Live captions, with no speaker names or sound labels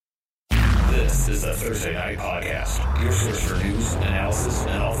This is the Thursday Night Podcast, your source for news, analysis,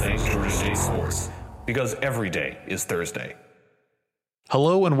 and all things Georgia State sports. Because every day is Thursday.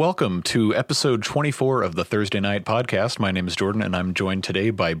 Hello and welcome to episode 24 of the Thursday Night Podcast. My name is Jordan and I'm joined today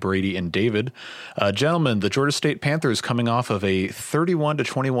by Brady and David. Gentlemen, the Georgia State Panthers coming off of a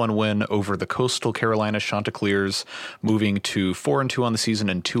 31-21 win over the Coastal Carolina Chanticleers, moving to 4-2 on the season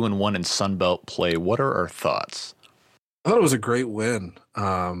and 2-1 in Sun Belt play. What are our thoughts? I thought it was a great win.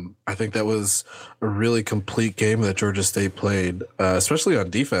 I think that was a really complete game that Georgia State played, especially on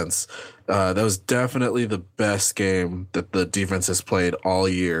defense. That was definitely the best game that the defense has played all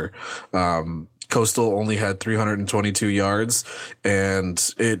year. Coastal only had 322 yards,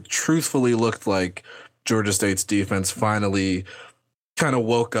 and it truthfully looked like Georgia State's defense finally kind of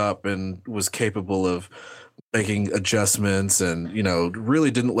woke up and was capable of making adjustments and, really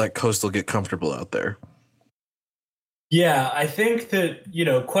didn't let Coastal get comfortable out there. Yeah, I think that,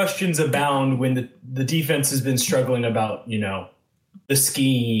 questions abound when the defense has been struggling about, the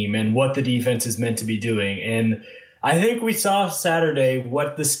scheme and what the defense is meant to be doing. And I think we saw Saturday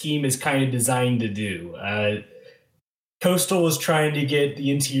what the scheme is kind of designed to do. Coastal was trying to get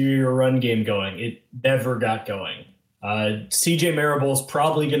the interior run game going. It never got going. CJ Marable is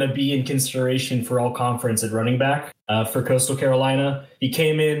probably going to be in consideration for all conference at running back for Coastal Carolina. He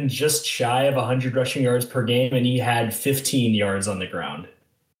came in just shy of 100 rushing yards per game, and he had 15 yards on the ground.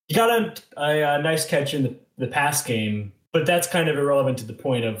 He got a nice catch in the pass game, but that's kind of irrelevant to the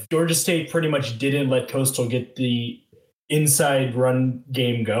point of Georgia State pretty much didn't let Coastal get the inside run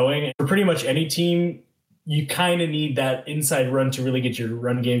game going. For pretty much any team, you kind of need that inside run to really get your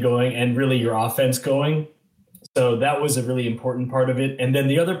run game going and really your offense going. So that was a really important part of it. And then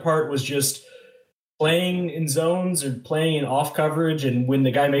the other part was just playing in zones or playing in off coverage. And when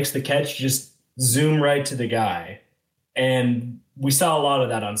the guy makes the catch, just zoom right to the guy. And we saw a lot of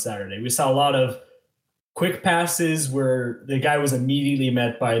that on Saturday. We saw a lot of quick passes where the guy was immediately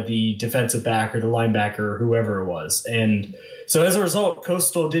met by the defensive back or the linebacker or whoever it was. And so as a result,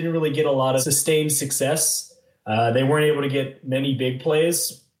 Coastal didn't really get a lot of sustained success. They weren't able to get many big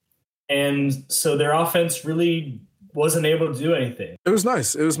plays. And so their offense really wasn't able to do anything. It was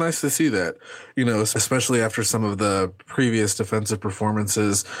nice. It was nice to see that, especially after some of the previous defensive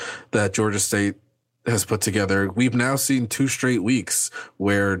performances that Georgia State has put together. We've now seen 2 straight weeks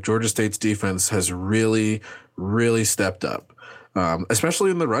where Georgia State's defense has really, really stepped up.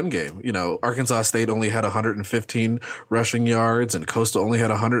 Especially in the run game. Arkansas State only had 115 rushing yards and Coastal only had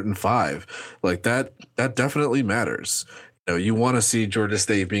 105. Like that definitely matters. You want to see Georgia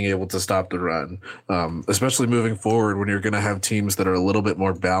State being able to stop the run, especially moving forward when you're going to have teams that are a little bit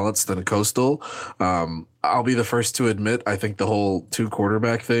more balanced than Coastal. I'll be the first to admit, I think the whole 2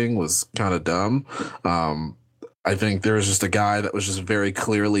 quarterback thing was kind of dumb. I think there was just a guy that was just very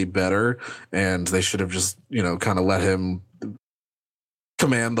clearly better, and they should have just, kind of let him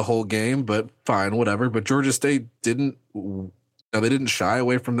command the whole game, but fine, whatever. But Georgia State didn't shy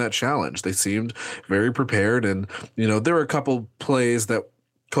away from that challenge. They seemed very prepared. And, there were a couple plays that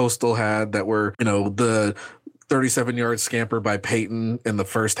Coastal had that were, the 37-yard scamper by Peyton in the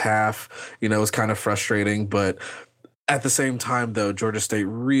first half, was kind of frustrating. But at the same time, though, Georgia State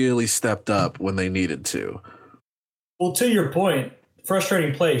really stepped up when they needed to. Well, to your point,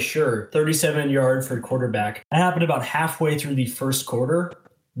 frustrating play, sure. 37-yard for quarterback. That happened about halfway through the first quarter.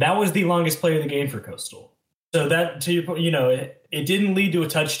 That was the longest play of the game for Coastal. So that, to your point, it didn't lead to a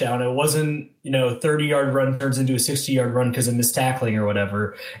touchdown. It wasn't, 30-yard run turns into a 60-yard run because of missed tackling or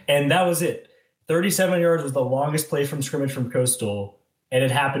whatever. And that was it. 37 yards was the longest play from scrimmage from Coastal, and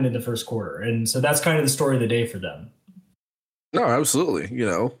it happened in the first quarter. And so that's kind of the story of the day for them. No, absolutely.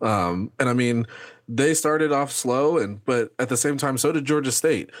 And I mean, they started off slow, but at the same time, so did Georgia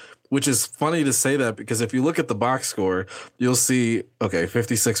State, which is funny to say that because if you look at the box score, you'll see,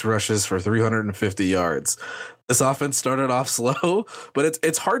 56 rushes for 350 yards. This offense started off slow, but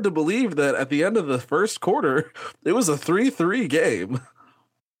it's hard to believe that at the end of the first quarter, it was a 3-3 game.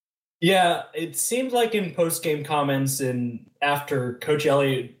 Yeah, it seemed like in post-game comments and after Coach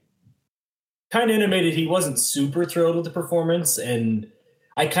Elliott kind of intimated he wasn't super thrilled with the performance, and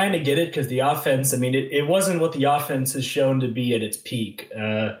I kind of get it because the offense, it wasn't what the offense has shown to be at its peak.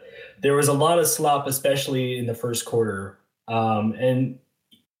 There was a lot of slop, especially in the first quarter. And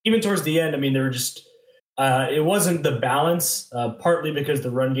even towards the end, there were just it wasn't the balance, partly because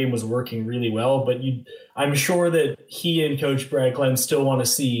the run game was working really well. But I'm sure that he and Coach Brad Glenn still want to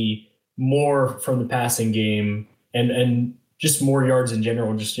see more from the passing game and just more yards in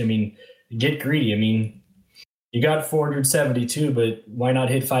general. Get greedy. You got 472, but why not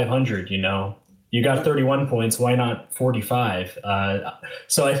hit 500? You got 31 points. Why not 45?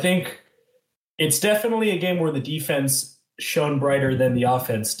 So I think it's definitely a game where the defense shone brighter than the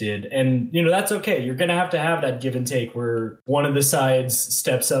offense did. And, that's okay. You're going to have that give and take where one of the sides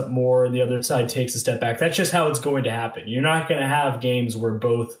steps up more and the other side takes a step back. That's just how it's going to happen. You're not going to have games where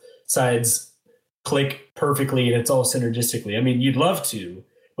both sides click perfectly and it's all synergistically. I mean, you'd love to,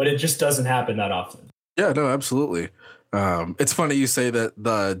 but it just doesn't happen that often. Yeah, no, absolutely. It's funny you say that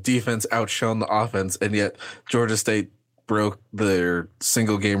the defense outshone the offense, and yet Georgia State broke their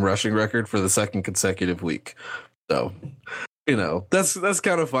single game rushing record for the second consecutive week. So, that's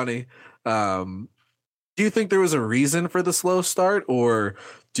kind of funny. Do you think there was a reason for the slow start, or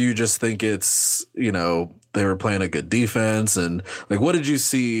do you just think it's, they were playing a good defense? And what did you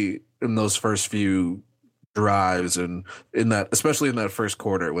see in those first few drives and especially in that first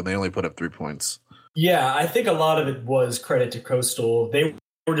quarter when they only put up 3 points? Yeah, I think a lot of it was credit to Coastal. They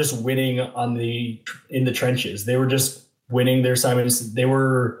were just winning in the trenches. They were just winning their assignments. They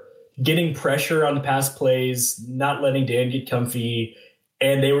were getting pressure on the pass plays, not letting Dan get comfy,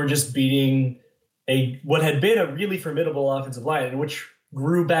 and they were just beating what had been a really formidable offensive line, which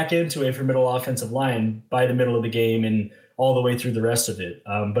grew back into a formidable offensive line by the middle of the game and all the way through the rest of it.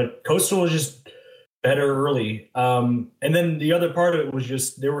 But Coastal was just better early. And then the other part of it was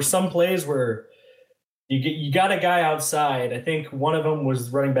just there were some plays where you got a guy outside. I think one of them was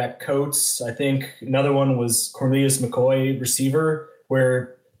running back Coates. I think another one was Cornelius McCoy, receiver,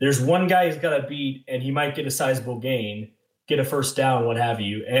 where there's one guy he's got to beat and he might get a sizable gain, get a first down, what have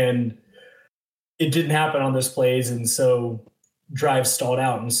you. And it didn't happen on those plays. And so drives stalled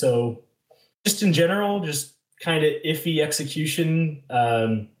out. And so just in general, just kind of iffy execution.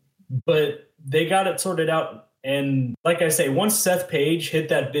 But they got it sorted out. And like I say, once Seth Page hit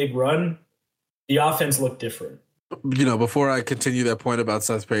that big run, the offense looked different. Before I continue that point about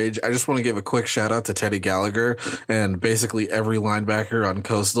Seth Page, I just want to give a quick shout out to Teddy Gallagher and basically every linebacker on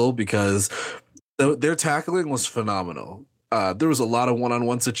Coastal, because their tackling was phenomenal. There was a lot of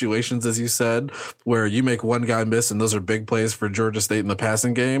one-on-one situations, as you said, where you make one guy miss, and those are big plays for Georgia State in the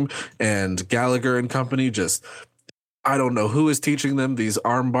passing game. And Gallagher and company I don't know who is teaching them these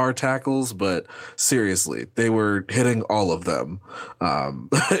arm bar tackles, but seriously, they were hitting all of them.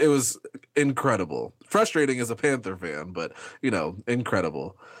 It was incredible. Frustrating as a Panther fan, but,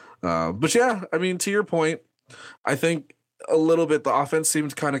 incredible. But yeah, I mean, to your point, I think a little bit the offense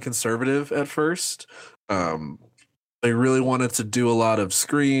seemed kind of conservative at first. They really wanted to do a lot of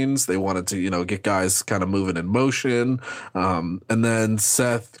screens. They wanted to, get guys kind of moving in motion. And then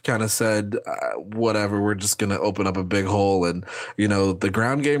Seth kind of said, whatever, we're just going to open up a big hole. And, the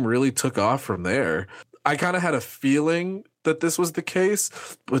ground game really took off from there. I kind of had a feeling that this was the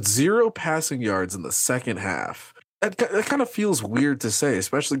case, but 0 passing yards in the second half. That kind of feels weird to say,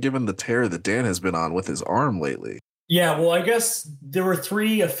 especially given the tear that Dan has been on with his arm lately. Yeah, well, I guess there were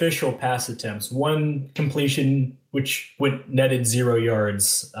 3 official pass attempts, 1 completion, which netted 0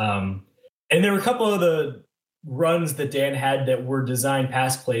 yards. And there were a couple of the runs that Dan had that were design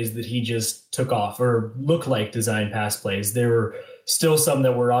pass plays that he just took off or looked like design pass plays. There were still some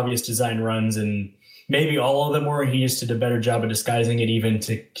that were obvious design runs, and maybe all of them were. He just did a better job of disguising it even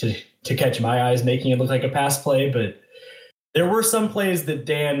to catch my eyes, making it look like a pass play. But there were some plays that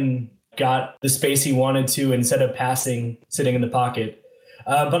Dan got the space he wanted to instead of passing, sitting in the pocket.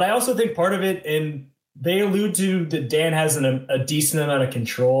 But I also think part of it, and they allude to that Dan has a decent amount of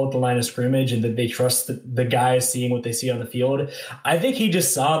control at the line of scrimmage and that they trust the guys seeing what they see on the field. I think he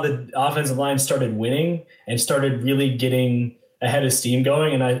just saw the offensive line started winning and started really getting ahead of steam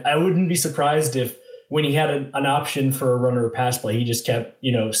going. And I wouldn't be surprised if when he had an option for a run or a pass play, he just kept,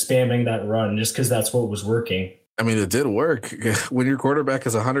 spamming that run just because that's what was working. I mean, it did work. When your quarterback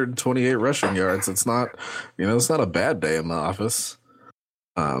has 128 rushing yards, it's not a bad day in the office.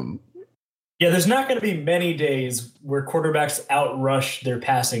 Yeah, there's not going to be many days where quarterbacks outrush their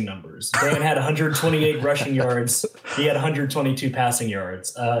passing numbers. Dan had 128 rushing yards. He had 122 passing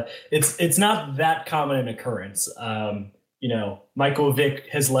yards. It's not that common an occurrence. Michael Vick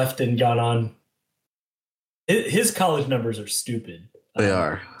has left and gone on. His college numbers are stupid. They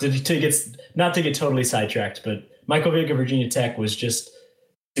are. Not to get totally sidetracked, but Michael Vick of Virginia Tech was just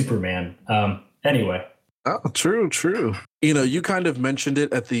Superman. Anyway. Oh, true. You kind of mentioned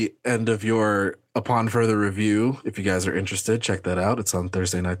it at the end of your Upon Further Review. If you guys are interested, check that out. It's on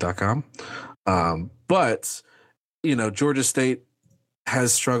ThursdayNight.com. But, Georgia State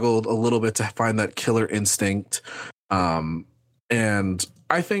has struggled a little bit to find that killer instinct. And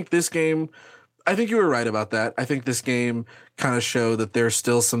I think this game, I think you were right about that. I think this game kind of showed that there's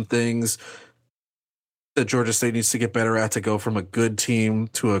still some things that Georgia State needs to get better at to go from a good team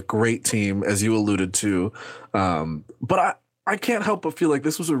to a great team, as you alluded to. But I can't help but feel like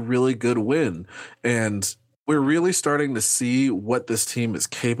this was a really good win. And we're really starting to see what this team is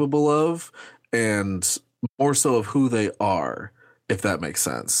capable of and more so of who they are, if that makes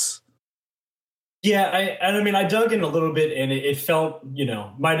sense. Yeah, I mean, I dug in a little bit, and it felt,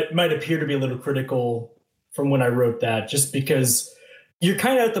 might appear to be a little critical from when I wrote that, just because you're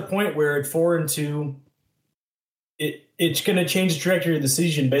kind of at the point where at 4-2, it's going to change the trajectory of the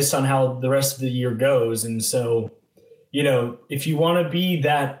season based on how the rest of the year goes. And so, if you want to be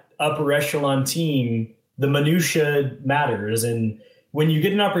that upper echelon team, the minutia matters. And when you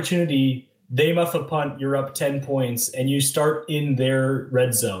get an opportunity, they muff a punt, you're up 10 points, and you start in their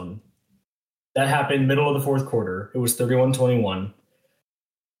red zone. That happened middle of the fourth quarter. It was 31-21.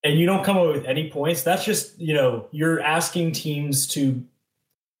 And you don't come away with any points. That's just, you're asking teams to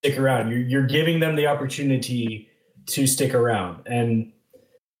stick around. You're giving them the opportunity to stick around. And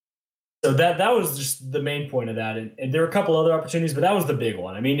so that was just the main point of that. And there were a couple other opportunities, but that was the big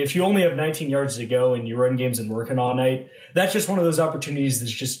one. I mean, if you only have 19 yards to go and you run games and working all night, that's just one of those opportunities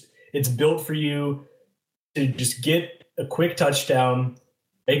that's just, it's built for you to just get a quick touchdown,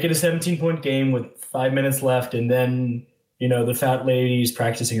 make it a 17-point game with 5 minutes left, and then, the fat lady's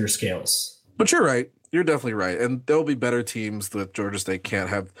practicing her scales. But you're right. You're definitely right. And there'll be better teams that Georgia State can't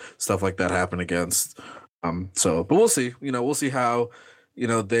have stuff like that happen against. But we'll see. We'll see how,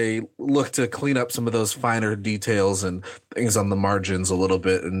 they look to clean up some of those finer details and things on the margins a little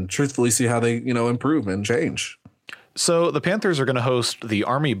bit, and truthfully see how they, improve and change. So the Panthers are going to host the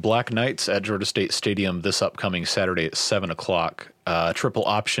Army Black Knights at Georgia State Stadium this upcoming Saturday at 7:00. Triple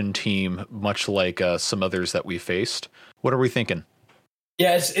option team, much like some others that we faced. What are we thinking?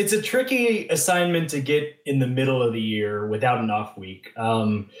 Yeah, it's a tricky assignment to get in the middle of the year without an off week.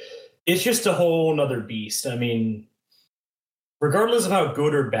 It's just a whole nother beast. I mean, regardless of how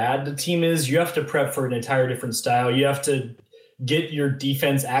good or bad the team is, you have to prep for an entire different style. You have to get your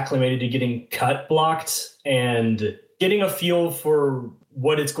defense acclimated to getting cut blocked and getting a feel for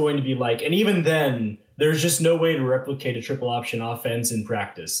what it's going to be like. And even then, there's just no way to replicate a triple option offense in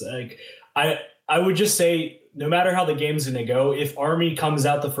practice. Like I would just say, no matter how the game's going to go, if Army comes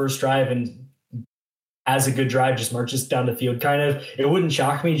out the first drive and has a good drive, just marches down the field, it wouldn't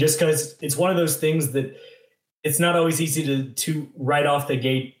shock me, just because it's one of those things that it's not always easy to right off the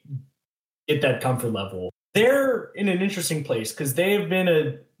gate get that comfort level. They're in an interesting place because they have been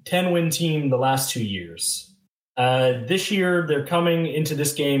a 10-win team the last 2 years. This year, they're coming into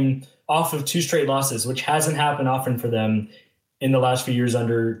this game off of 2 straight losses, which hasn't happened often for them in the last few years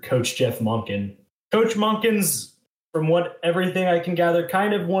under Coach Jeff Monken. Coach Monken's, from everything I can gather,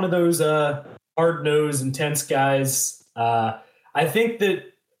 kind of one of those hard-nosed, intense guys. I think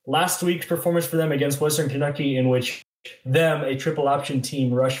that last week's performance for them against Western Kentucky, in which a triple option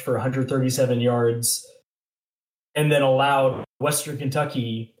team, rushed for 137 yards, and then allowed Western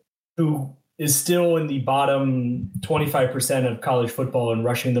Kentucky, who is still in the bottom 25% of college football in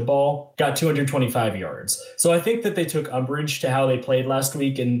rushing the ball, got 225 yards. So I think that they took umbrage to how they played last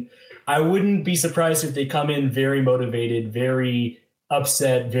week, and I wouldn't be surprised if they come in very motivated, very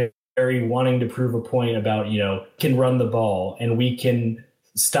upset, very wanting to prove a point about, can run the ball and we can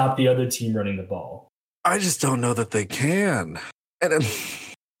stop the other team running the ball. I just don't know that they can. And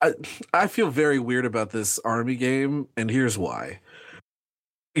I feel very weird about this Army game, and here's why.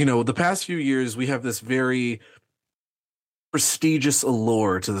 The past few years, we have this very prestigious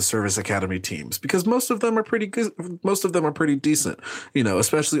allure to the service academy teams because most of them are pretty good. Most of them are pretty decent,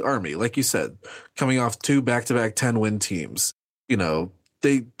 especially Army, like you said, coming off 2 back-to-back 10-win teams.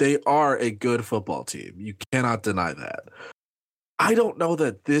 They are a good football team. You cannot deny that. I don't know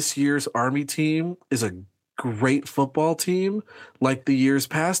that this year's Army team is a great football team like the years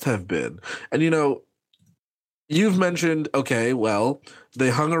past have been. And, you've mentioned, okay, well, they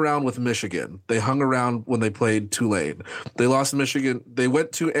hung around with Michigan. They hung around when they played Tulane. They lost to Michigan. They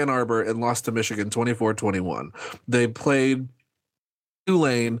went to Ann Arbor and lost to Michigan 24-21. They played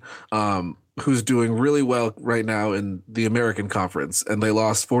Tulane, who's doing really well right now in the American Conference, and they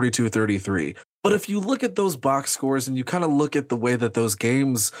lost 42-33. But if you look at those box scores and you kind of look at the way that those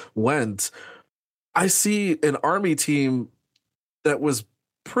games went, I see an Army team that was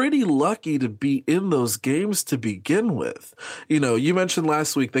pretty lucky to be in those games to begin with. You mentioned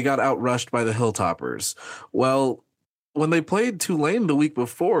last week they got outrushed by the Hilltoppers. Well, when they played Tulane the week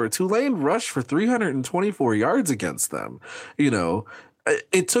before, Tulane rushed for 324 yards against them.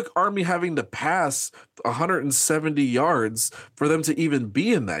 It took Army having to pass 170 yards for them to even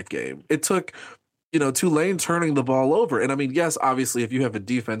be in that game. It took Tulane turning the ball over. And I mean, yes, obviously, if you have a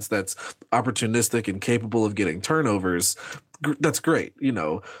defense that's opportunistic and capable of getting turnovers, that's great,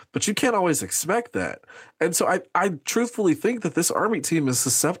 but you can't always expect that. And so I truthfully think that this Army team is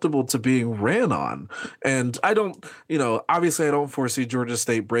susceptible to being ran on. And I don't, obviously I don't foresee Georgia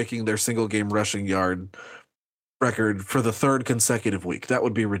State breaking their single game rushing yard record for the third consecutive week. That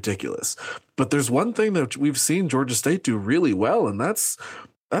would be ridiculous. But there's one thing that we've seen Georgia State do really well, and that's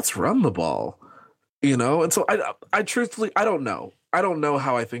run the ball. And so I truthfully, I don't know. I don't know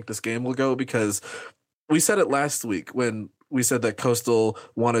how I think this game will go, because we said it last week when we said that Coastal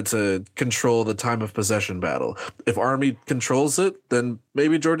wanted to control the time of possession battle. If Army controls it, then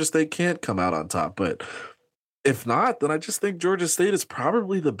maybe Georgia State can't come out on top. But if not, then I just think Georgia State is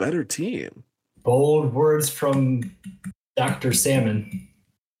probably the better team. Bold words from Dr. Salmon.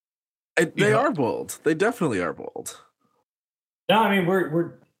 They are bold. They definitely are bold. No, I mean,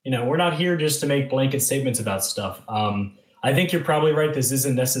 we're not here just to make blanket statements about stuff. I think you're probably right. This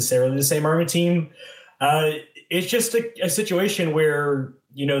isn't necessarily the same Army team. It's just a situation where,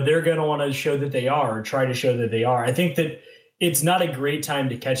 they're going to want to show that they are, or try to show that they are. I think that it's not a great time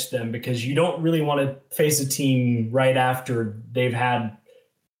to catch them, because you don't really want to face a team right after they've had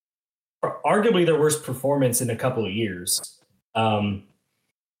arguably their worst performance in a couple of years.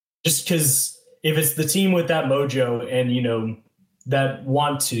 Just because if it's the team with that mojo and, that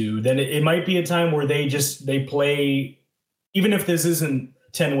want to, then it might be a time where they play, even if this isn't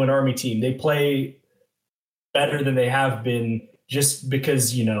 10-win Army team, they play better than they have been, just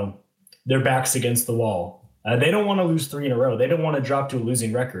because, their back's against the wall. They don't want to lose 3 in a row. They don't want to drop to a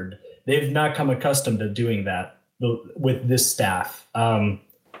losing record. They've not come accustomed to doing that with this staff.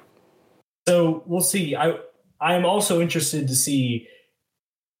 So we'll see. I am also interested to see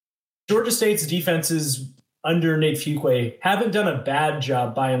Georgia State's defenses under Nate Fuqua haven't done a bad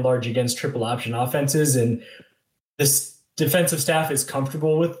job by and large against triple option offenses, and this defensive staff is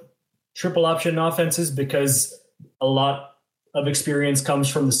comfortable with triple option offenses because a lot of experience comes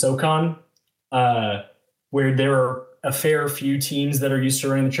from the SoCon, where there are a fair few teams that are used to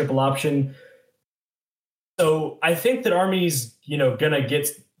running the triple option. So I think that Army's, gonna get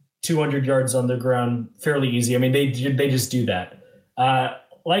 200 yards on the ground fairly easy. I mean, they just do that.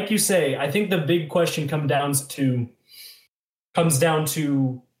 Like you say, I think the big question comes down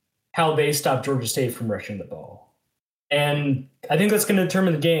to how they stop Georgia State from rushing the ball. And I think that's going to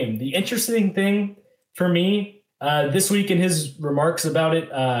determine the game. The interesting thing for me this week in his remarks about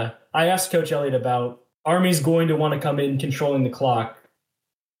it, I asked Coach Elliott about Army's going to want to come in controlling the clock.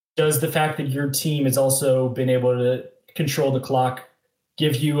 Does the fact that your team has also been able to control the clock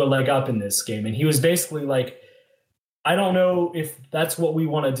give you a leg up in this game? And he was basically like, I don't know if that's what we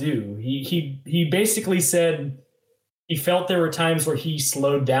want to do. He basically said he felt there were times where he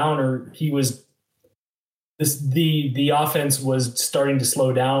slowed down, or the offense was starting to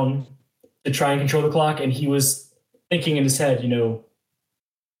slow down to try and control the clock, and he was thinking in his head,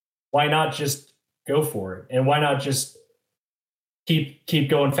 why not just go for it, and why not just keep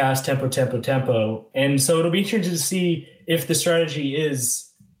going fast, tempo. And so it'll be interesting to see if the strategy is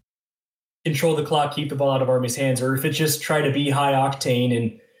control the clock, keep the ball out of Army's hands, or if it's just try to be high octane.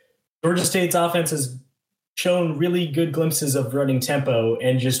 And Georgia State's offense has shown really good glimpses of running tempo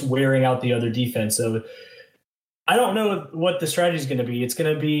and just wearing out the other defense. So I don't know what the strategy is going to be. It's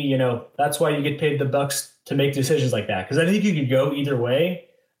going to be, that's why you get paid the bucks to make decisions like that, because I think you could go either way.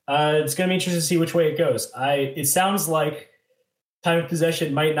 It's going to be interesting to see which way it goes. It sounds like time of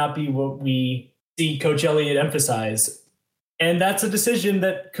possession might not be what we see Coach Elliott emphasize. And that's a decision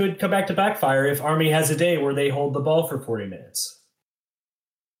that could come back to backfire if Army has a day where they hold the ball for 40 minutes.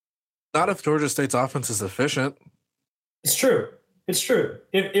 Not if Georgia State's offense is efficient. It's true.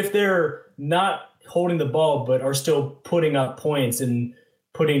 If they're not holding the ball but are still putting up points and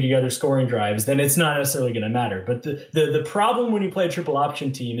putting together scoring drives, then it's not necessarily going to matter. But the problem when you play a triple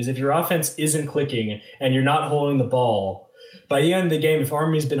option team is if your offense isn't clicking and you're not holding the ball, by the end of the game, if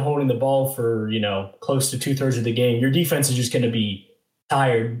Army's been holding the ball for, close to 2/3 of the game, your defense is just going to be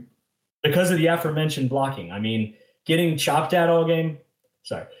tired because of the aforementioned blocking. I mean, getting chopped at all game.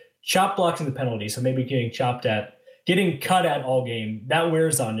 Chop blocks in the penalty. So maybe getting cut at all game, that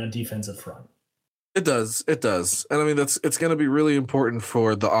wears on your defensive front. It does. And I mean, it's going to be really important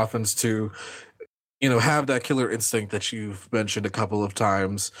for the offense to, have that killer instinct that you've mentioned a couple of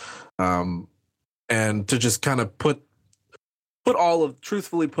times. And to just kind of put all of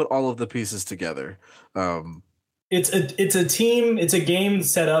the pieces together. It's a game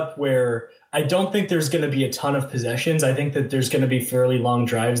set up where I don't think there's going to be a ton of possessions. I think that there's going to be fairly long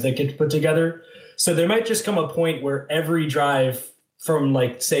drives that get put together. So there might just come a point where every drive from,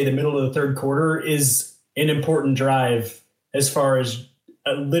 say, the middle of the third quarter is an important drive as far as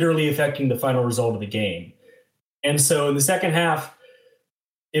literally affecting the final result of the game. And so in the second half,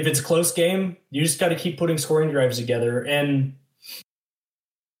 if it's a close game, you just got to keep putting scoring drives together. And,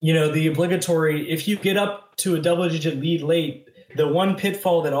 the obligatory, if you get up to a double-digit lead late, the one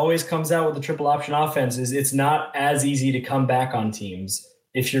pitfall that always comes out with the triple option offense is it's not as easy to come back on teams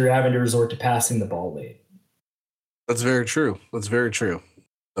if you're having to resort to passing the ball late. That's very true.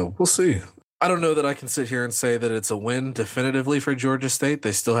 So we'll see. I don't know that I can sit here and say that it's a win definitively for Georgia State.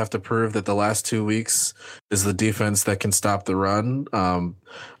 They still have to prove that the last 2 weeks is the defense that can stop the run.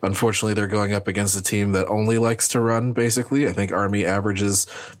 Unfortunately, they're going up against a team that only likes to run, basically. I think Army averages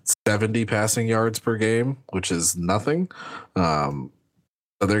 70 passing yards per game, which is nothing.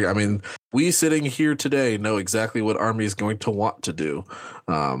 We sitting here today know exactly what Army is going to want to do.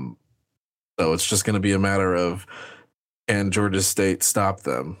 So it's just going to be a matter of, can Georgia State stop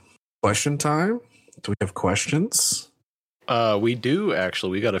them? Question time? Do we have questions? We do,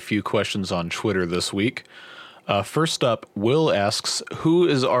 actually. We got a few questions on Twitter this week. First up, Will asks, who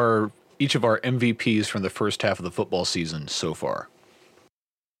is each of our MVPs from the first half of the football season so far?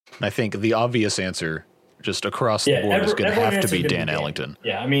 And I think the obvious answer, just across the board, is going to have to be Dan Ellington.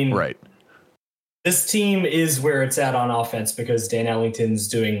 Yeah, right. This team is where it's at on offense because Dan Ellington's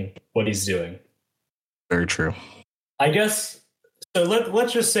doing what he's doing. Very true. I guess... So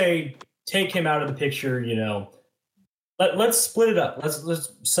let's just say take him out of the picture. Let's split it up.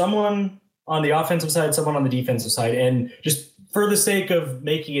 Let's someone on the offensive side, someone on the defensive side, and just for the sake of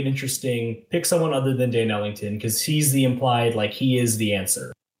making it interesting, pick someone other than Dan Ellington because he's the implied, like he is the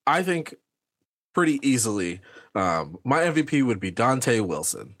answer. I think pretty easily, my MVP would be Dante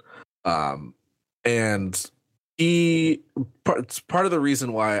Wilson, and part of the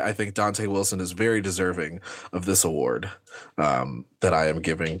reason why I think Dante Wilson is very deserving of this award that I am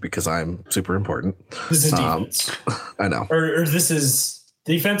giving because I'm super important. This is defense. I know. Or this is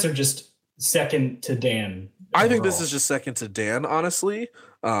defense or just second to Dan? I think this is just second to Dan, honestly.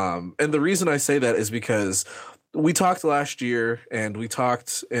 And the reason I say that is because we talked last year and we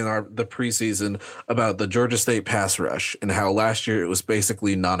talked in the preseason about the Georgia State pass rush and how last year it was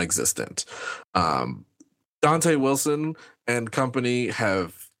basically non-existent. Dante Wilson and company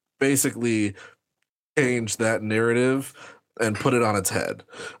have basically changed that narrative and put it on its head.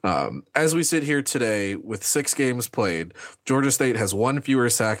 As we sit here today with 6 games played, Georgia State has 1 fewer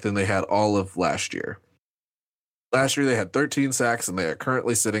sack than they had all of last year. Last year they had 13 sacks and they are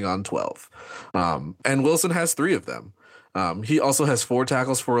currently sitting on 12. And Wilson has 3 of them. He also has 4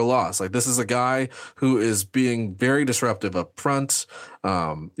 tackles for a loss. Like, this is a guy who is being very disruptive up front.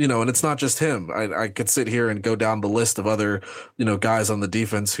 And it's not just him. I could sit here and go down the list of other, guys on the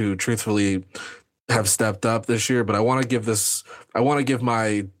defense who truthfully have stepped up this year. But I want to give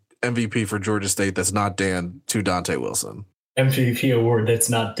my MVP for Georgia State that's not Dan to Dante Wilson. MVP award that's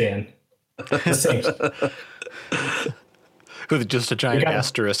not Dan. With just a giant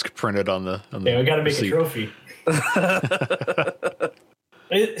asterisk printed on the we got to make a trophy.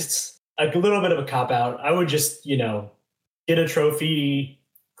 It's a little bit of a cop-out. I would just, get a trophy,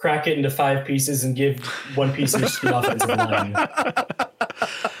 crack it into 5 pieces, and give 1 piece of the offensive line.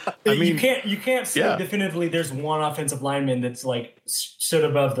 You can't say definitively there's one offensive lineman that's like stood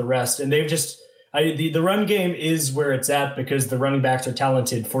above the rest, and they've just the run game is where it's at because the running backs are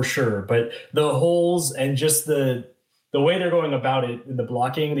talented for sure, but the holes and just the way they're going about it, the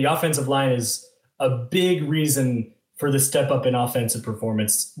blocking, the offensive line is a big reason for the step up in offensive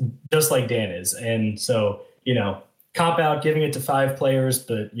performance, just like Dan is. And so, cop out giving it to 5 players,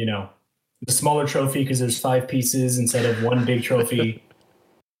 but the smaller trophy because there's 5 pieces instead of 1 big trophy.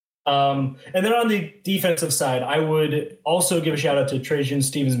 And then on the defensive side, I would also give a shout out to Trajan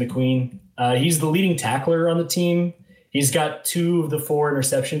Stevens-McQueen. He's the leading tackler on the team. He's got 2 of the 4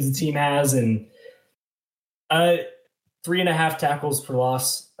 interceptions the team has, and 3.5 tackles per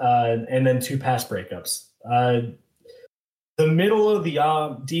loss, and then 2 pass breakups. The middle of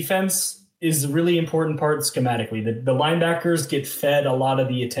the defense is a really important part schematically. The linebackers get fed a lot of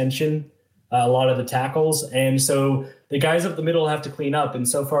the attention, a lot of the tackles, and so the guys up the middle have to clean up. And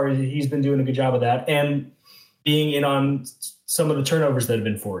so far, he's been doing a good job of that and being in on some of the turnovers that have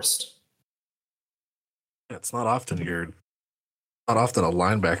been forced. It's not often a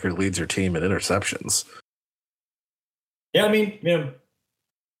linebacker leads your team in interceptions. Yeah,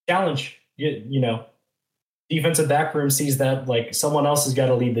 challenge. Defensive back room sees that like someone else has got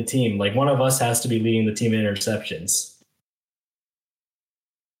to lead the team. Like one of us has to be leading the team in interceptions.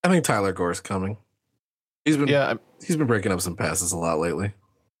 I think Tyler Gore's coming. He's been breaking up some passes a lot lately.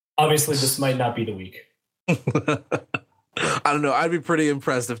 Obviously, this might not be the week. I don't know. I'd be pretty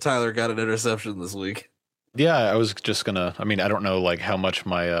impressed if Tyler got an interception this week. Yeah, I was just gonna. I don't know like how much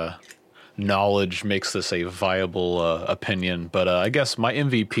my knowledge makes this a viable opinion. But I guess my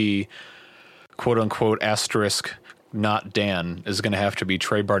MVP, quote unquote, asterisk, not Dan, is going to have to be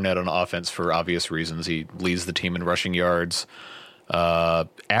Trey Barnett on offense for obvious reasons. He leads the team in rushing yards,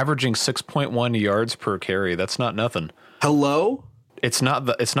 averaging 6.1 yards per carry. That's not nothing. Hello? It's not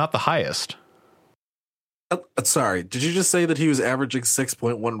the highest. Sorry, did you just say that he was averaging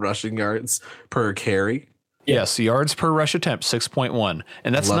 6.1 rushing yards per carry? Yes, yards per rush attempt, 6.1.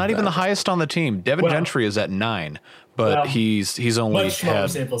 And that's not even the highest on the team. Devin Gentry is at 9, but he's only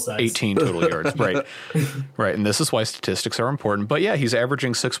had 18 total yards. Right. Right. And this is why statistics are important. But yeah, he's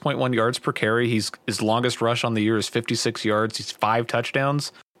averaging 6.1 yards per carry. His longest rush on the year is 56 yards. He's 5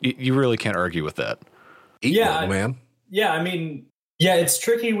 touchdowns. You really can't argue with that. Man. Yeah, I mean, yeah, it's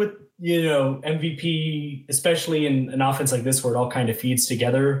tricky with, MVP, especially in an offense like this where it all kind of feeds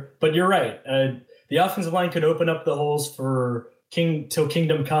together. But you're right. The offensive line could open up the holes for till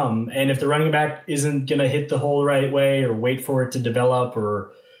kingdom come. And if the running back isn't going to hit the hole right way or wait for it to develop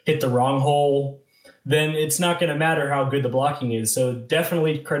or hit the wrong hole, then it's not going to matter how good the blocking is. So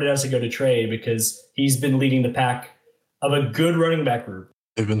definitely credit has to go to Trey because he's been leading the pack of a good running back group.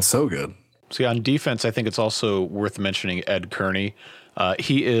 They've been so good. See, on defense, I think it's also worth mentioning Ed Kearney.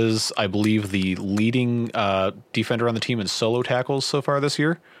 He is, I believe, the leading defender on the team in solo tackles so far this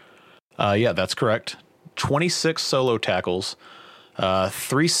year. Yeah, that's correct. 26 solo tackles,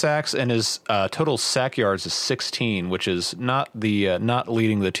 3 sacks, and his total sack yards is 16, which is not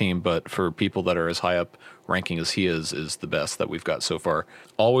leading the team, but for people that are as high up ranking as he is the best that we've got so far.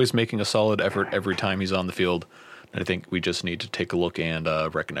 Always making a solid effort every time he's on the field. And I think we just need to take a look and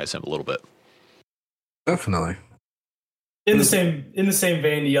recognize him a little bit. Definitely. In the same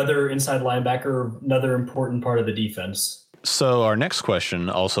vein, the other inside linebacker, another important part of the defense. So our next question,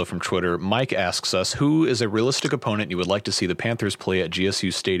 also from Twitter, Mike asks us, who is a realistic opponent you would like to see the Panthers play at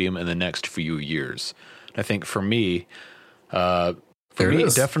GSU Stadium in the next few years? I think for me,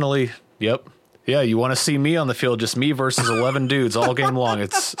 definitely, yep. Yeah, you want to see me on the field, just me versus 11 dudes all game long.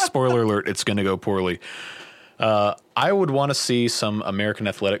 It's spoiler alert, it's going to go poorly. I would want to see some American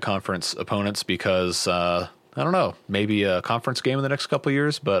Athletic Conference opponents because, I don't know, maybe a conference game in the next couple of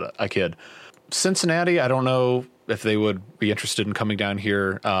years, but I kid. Cincinnati, I don't know if they would be interested in coming down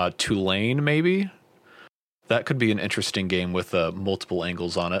here. Tulane, maybe. That could be an interesting game with multiple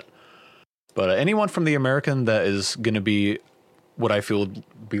angles on it. But anyone from the American that is going to be what I feel would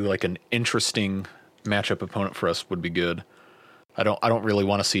be like an interesting matchup opponent for us would be good. I don't really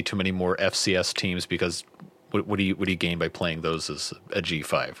want to see too many more FCS teams because what do you gain by playing those as a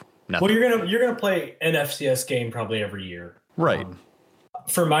G5? Nothing. Well, you're gonna play an FCS game probably every year, right?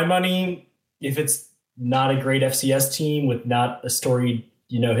 For my money, if it's not a great FCS team with not a storied,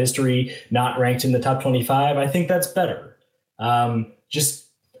 history, not ranked in the top 25, I think that's better.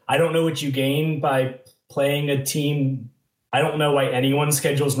 I don't know what you gain by playing a team. I don't know why anyone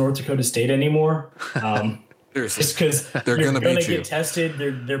schedules North Dakota State anymore. Just because they're going to get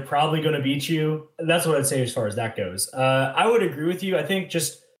tested, they're probably going to beat you. That's what I'd say as far as that goes. I would agree with you. I think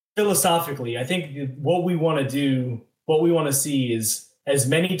just philosophically, I think what we want to do, what we want to see is as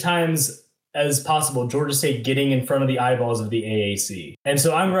many times as possible, Georgia State getting in front of the eyeballs of the AAC. And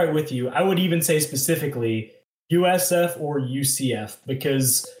so I'm right with you. I would even say specifically USF or UCF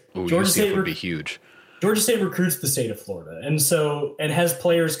because Georgia UCF State would be huge. Georgia State recruits the state of Florida and has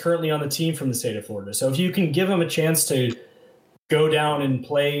players currently on the team from the state of Florida. So if you can give them a chance to go down and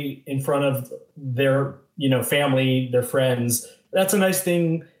play in front of their, family, their friends, that's a nice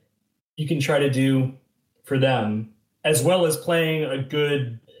thing you can try to do for them, as well as playing a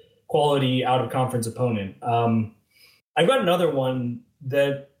good quality out of conference opponent. I've got another one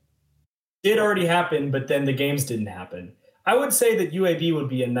that did already happen, but then the games didn't happen. I would say that UAB would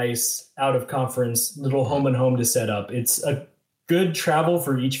be a nice out-of-conference little home and home to set up. It's a good travel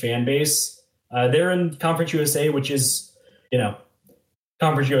for each fan base. They're in Conference USA, which is,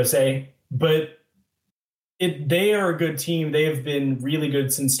 Conference USA. But they are a good team. They have been really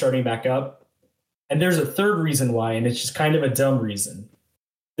good since starting back up. And there's a third reason why, and it's just kind of a dumb reason.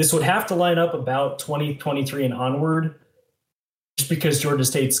 This would have to line up about 2023 and onward, just because Georgia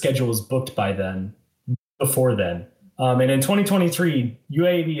State's schedule is booked before then. And in 2023,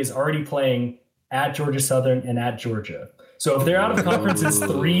 UAB is already playing at Georgia Southern and at Georgia. So if they're out of conference, it's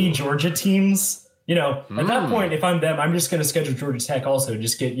 3 Georgia teams. At that point, if I'm them, I'm just going to schedule Georgia Tech also,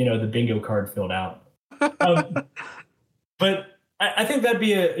 just get, the bingo card filled out. But I think that'd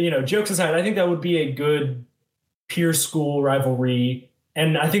be jokes aside, I think that would be a good peer school rivalry.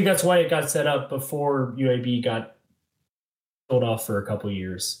 And I think that's why it got set up before UAB got sold off for a couple of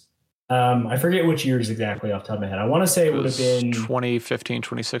years. I forget which years exactly off the top of my head. I want to say it would have been 2015,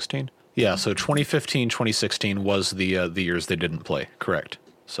 2016. Yeah, so 2015, 2016 was the years they didn't play. Correct.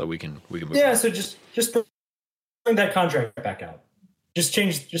 So we can move. Yeah, on. so just bring that contract back out. Just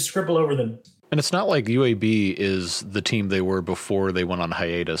scribble over them. And it's not like UAB is the team they were before they went on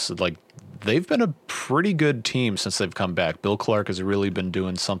hiatus. Like, they've been a pretty good team since they've come back. Bill Clark has really been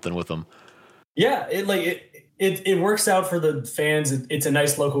doing something with them. Yeah, it works out for the fans. It's a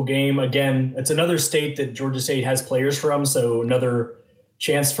nice local game. Again, it's another state that Georgia State has players from, so another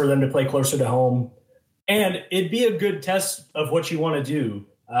chance for them to play closer to home. And it'd be a good test of what you want to do.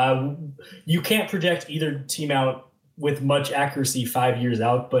 You can't project either team out with much accuracy 5 years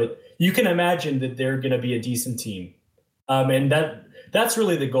out, but you can imagine that they're going to be a decent team. And that's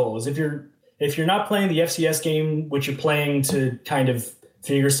really the goal, is if you're not playing the FCS game, which you're playing to kind of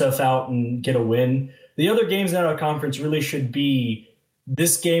figure stuff out and get a win, the other games in our conference really should be,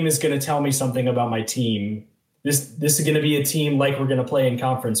 this game is going to tell me something about my team. This is going to be a team like we're going to play in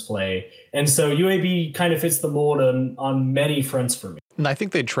conference play. And so UAB kind of fits the mold on many fronts for me. And I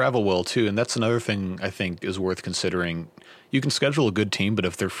think they'd travel well, too. And that's another thing I think is worth considering. You can schedule a good team, but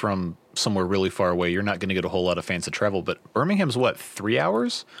if they're from somewhere really far away, you're not going to get a whole lot of fans to travel. But Birmingham's what, 3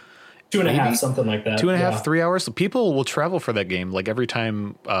 hours? 2.5, something like that. 2.5, 3 hours. So people will travel for that game. Like every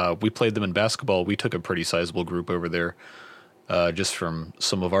time we played them in basketball, we took a pretty sizable group over there just from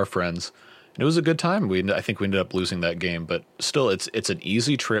some of our friends. And it was a good time. I think we ended up losing that game, but still, it's an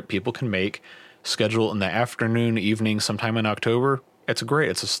easy trip people can make. Schedule in the afternoon, evening, sometime in October. It's great.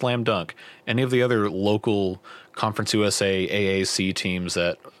 It's a slam dunk. Any of the other local Conference USA, AAC teams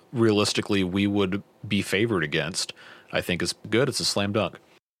that realistically we would be favored against, I think is good. It's a slam dunk.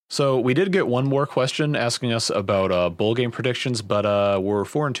 So we did get one more question asking us about bowl game predictions, but we're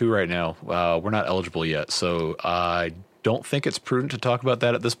 4-2 right now. We're not eligible yet, so I don't think it's prudent to talk about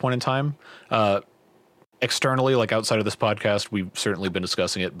that at this point in time. Externally, like outside of this podcast, we've certainly been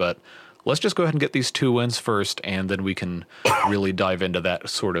discussing it, but let's just go ahead and get these 2 wins first, and then we can really dive into that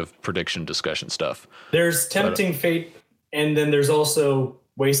sort of prediction discussion stuff. There's tempting fate, and then there's also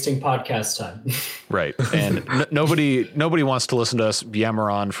wasting podcast time. Right. And nobody wants to listen to us yammer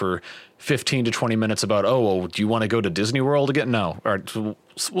on for 15 to 20 minutes about, oh, well, do you want to go to Disney World again? No. All right, so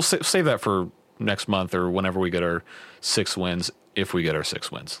we'll save that for next month or whenever we get our 6 wins, if we get our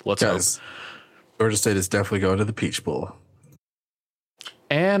 6 wins. Let's hope. Georgia State is definitely going to the Peach Bowl.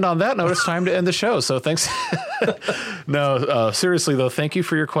 And on that note, it's time to end the show. So thanks. No, seriously, though, thank you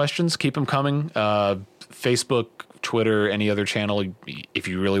for your questions. Keep them coming. Facebook, Twitter, any other channel. If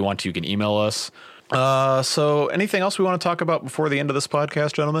you really want to, you can email us. So anything else we want to talk about before the end of this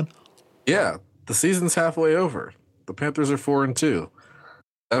podcast, gentlemen? Yeah, the season's halfway over. The Panthers are 4-2.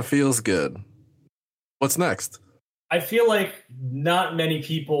 That feels good. What's next? I feel like not many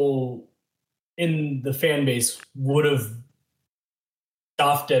people in the fan base would have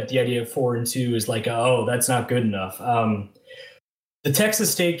scoffed at the idea of 4-2 is like, oh, that's not good enough. The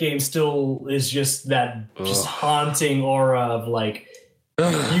Texas State game still is just that just haunting aura of like,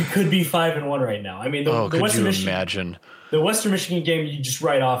 you could be 5-1 right now. I mean, the Western Michigan, the Western Michigan game, you just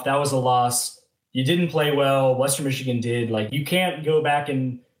write off. That was a loss. You didn't play well. Western Michigan did. Like, you can't go back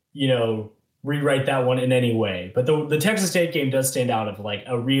and, rewrite that one in any way. But the Texas State game does stand out of like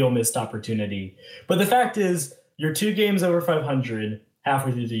a real missed opportunity. But the fact is, you're 2 games over 500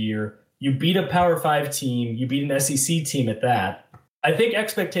 halfway through the year. You beat a Power 5 team. You beat an SEC team at that. I think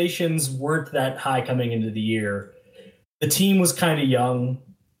expectations weren't that high coming into the year. The team was kind of young.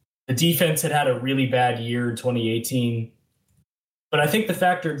 The defense had a really bad year in 2018. But I think the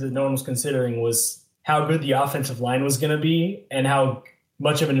factor that no one was considering was how good the offensive line was going to be and how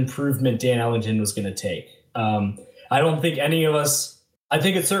much of an improvement Dan Ellington was going to take. I don't think any of us, I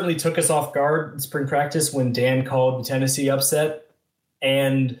think it certainly took us off guard in spring practice when Dan called the Tennessee upset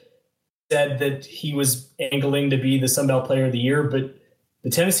and said that he was angling to be the Sun Belt Player of the Year, but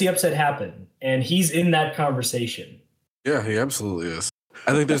the Tennessee upset happened, and he's in that conversation. Yeah, he absolutely is.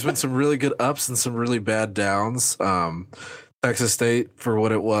 I think there's been some really good ups and some really bad downs. Texas State, for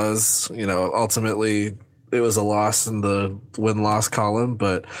what it was, ultimately it was a loss in the win-loss column,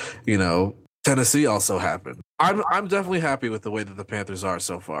 but, Tennessee also happened. I'm definitely happy with the way that the Panthers are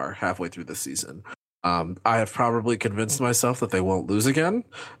so far, halfway through the season. I have probably convinced myself that they won't lose again,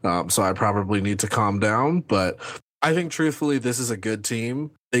 so I probably need to calm down. But I think, truthfully, this is a good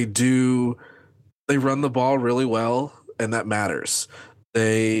team. They run the ball really well, and that matters.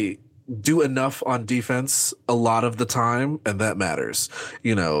 They do enough on defense a lot of the time, and that matters.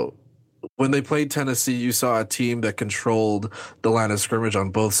 When they played Tennessee, you saw a team that controlled the line of scrimmage on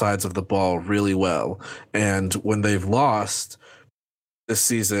both sides of the ball really well. And when they've lost, this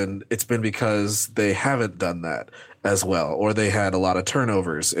season, it's been because they haven't done that as well, or they had a lot of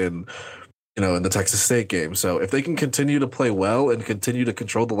turnovers in the Texas State game. So if they can continue to play well and continue to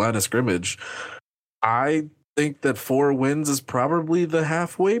control the line of scrimmage, I think that 4 wins is probably the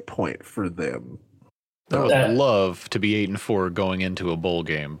halfway point for them. I would love to be 8-4 going into a bowl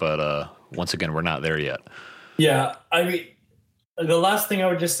game, but once again, we're not there yet. Yeah, I mean, the last thing I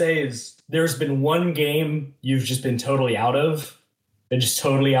would just say is there's been one game you've just been totally out of,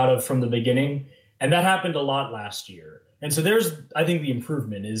 from the beginning, and that happened a lot last year. And so I think the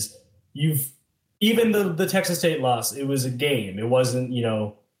improvement is even the Texas State loss, it was a game. It wasn't,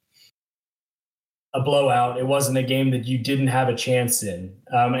 a blowout. It wasn't a game that you didn't have a chance in.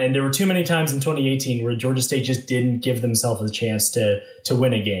 And there were too many times in 2018 where Georgia State just didn't give themselves a chance to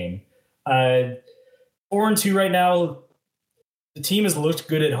win a game. 4-2 right now. The team has looked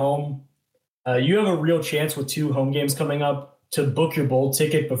good at home. You have a real chance with 2 home games coming up to book your bowl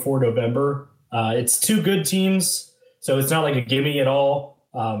ticket before November. It's 2 good teams, so it's not like a gimme at all.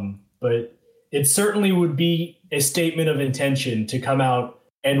 But it certainly would be a statement of intention to come out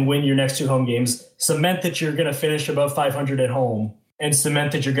and win your next 2 home games, cement that you're going to finish above 500 at home, and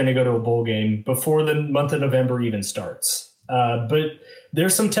cement that you're going to go to a bowl game before the month of November even starts. But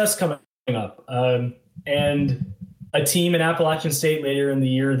there's some tests coming up. And a team in Appalachian State later in the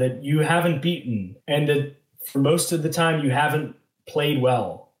year that you haven't beaten, and that for most of the time you haven't played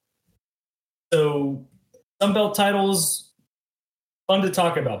well. So Sun Belt titles, fun to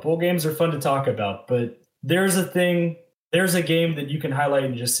talk about. Bowl games are fun to talk about, but there's a game that you can highlight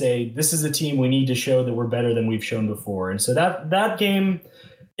and just say, this is a team we need to show that we're better than we've shown before. And so that game,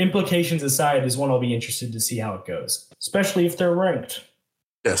 implications aside, is one I'll be interested to see how it goes, especially if they're ranked.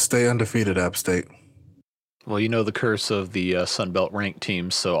 Yeah, stay undefeated, App State. Well, the curse of the Sun Belt ranked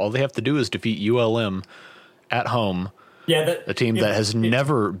teams, so all they have to do is defeat ULM at home, a team that has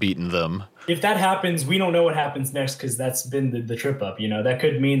never beaten them. If that happens, we don't know what happens next because that's been the trip up. That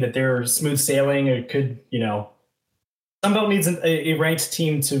could mean that they're smooth sailing. It could, Sun Belt needs a ranked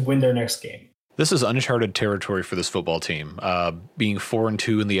team to win their next game. This is uncharted territory for this football team. Being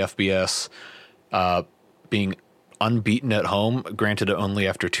 4-2 in the FBS, being unbeaten at home, granted only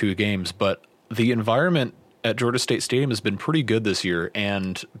after 2 games, but the environment at Georgia State Stadium has been pretty good this year,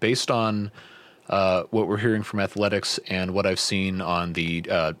 and based on what we're hearing from athletics and what I've seen on the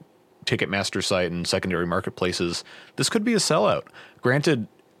Ticketmaster site and secondary marketplaces, this could be a sellout. Granted,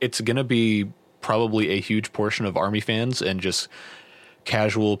 it's going to be probably a huge portion of Army fans and just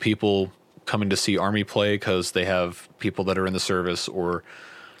casual people coming to see Army play because they have people that are in the service, or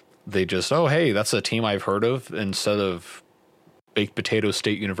they just, oh, hey, that's a team I've heard of, instead of Baked Potato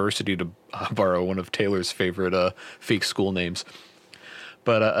State University, to borrow one of Taylor's favorite fake school names.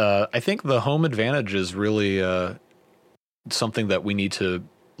 But I think the home advantage is really something that we need to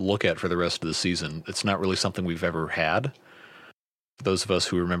look at for the rest of the season. It's not really something we've ever had. For those of us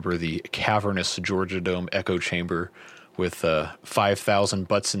who remember the cavernous Georgia Dome echo chamber with 5,000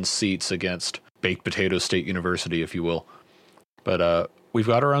 butts in seats against Baked Potato State University, if you will. But we've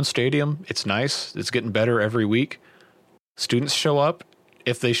got our own stadium. It's nice. It's getting better every week. Students show up.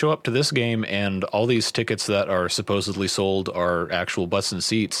 If they show up to this game and all these tickets that are supposedly sold are actual butts and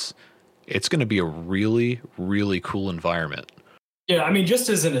seats, it's going to be a really, really cool environment. Yeah, I mean, just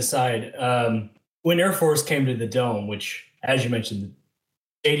as an aside, when Air Force came to the Dome, which, as you mentioned, the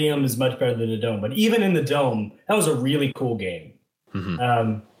stadium is much better than the Dome, but even in the Dome, that was a really cool game.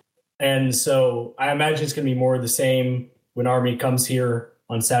 Mm-hmm. And so I imagine it's going to be more of the same when Army comes here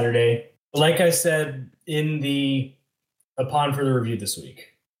on Saturday. Like I said upon further review this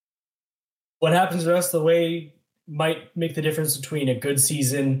week, what happens the rest of the way might make the difference between a good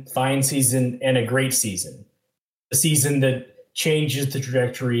season, fine season, and a great season. A season that changes the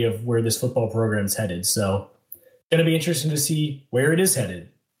trajectory of where this football program is headed. So it's going to be interesting to see where it is headed.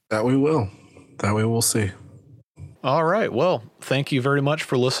 That we will see. All right. Well, thank you very much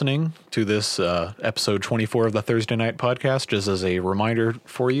for listening to this episode 24 of the Thursday Night Podcast. Just as a reminder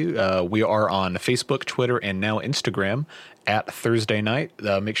for you, we are on Facebook, Twitter, and now Instagram at Thursday Night.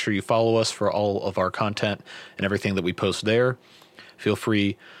 Make sure you follow us for all of our content and everything that we post there. Feel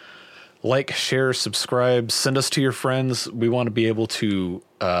free, like, share, subscribe, send us to your friends. We want to be able to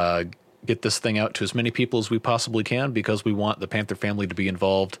get this thing out to as many people as we possibly can because we want the Panther family to be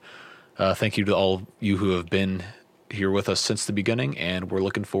involved. Thank you to all of you who have been here with us since the beginning, and we're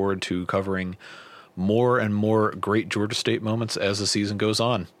looking forward to covering more and more great Georgia State moments as the season goes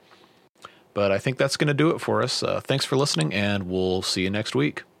on. But I think that's going to do it for us. Thanks for listening, and we'll see you next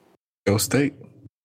week. Go State.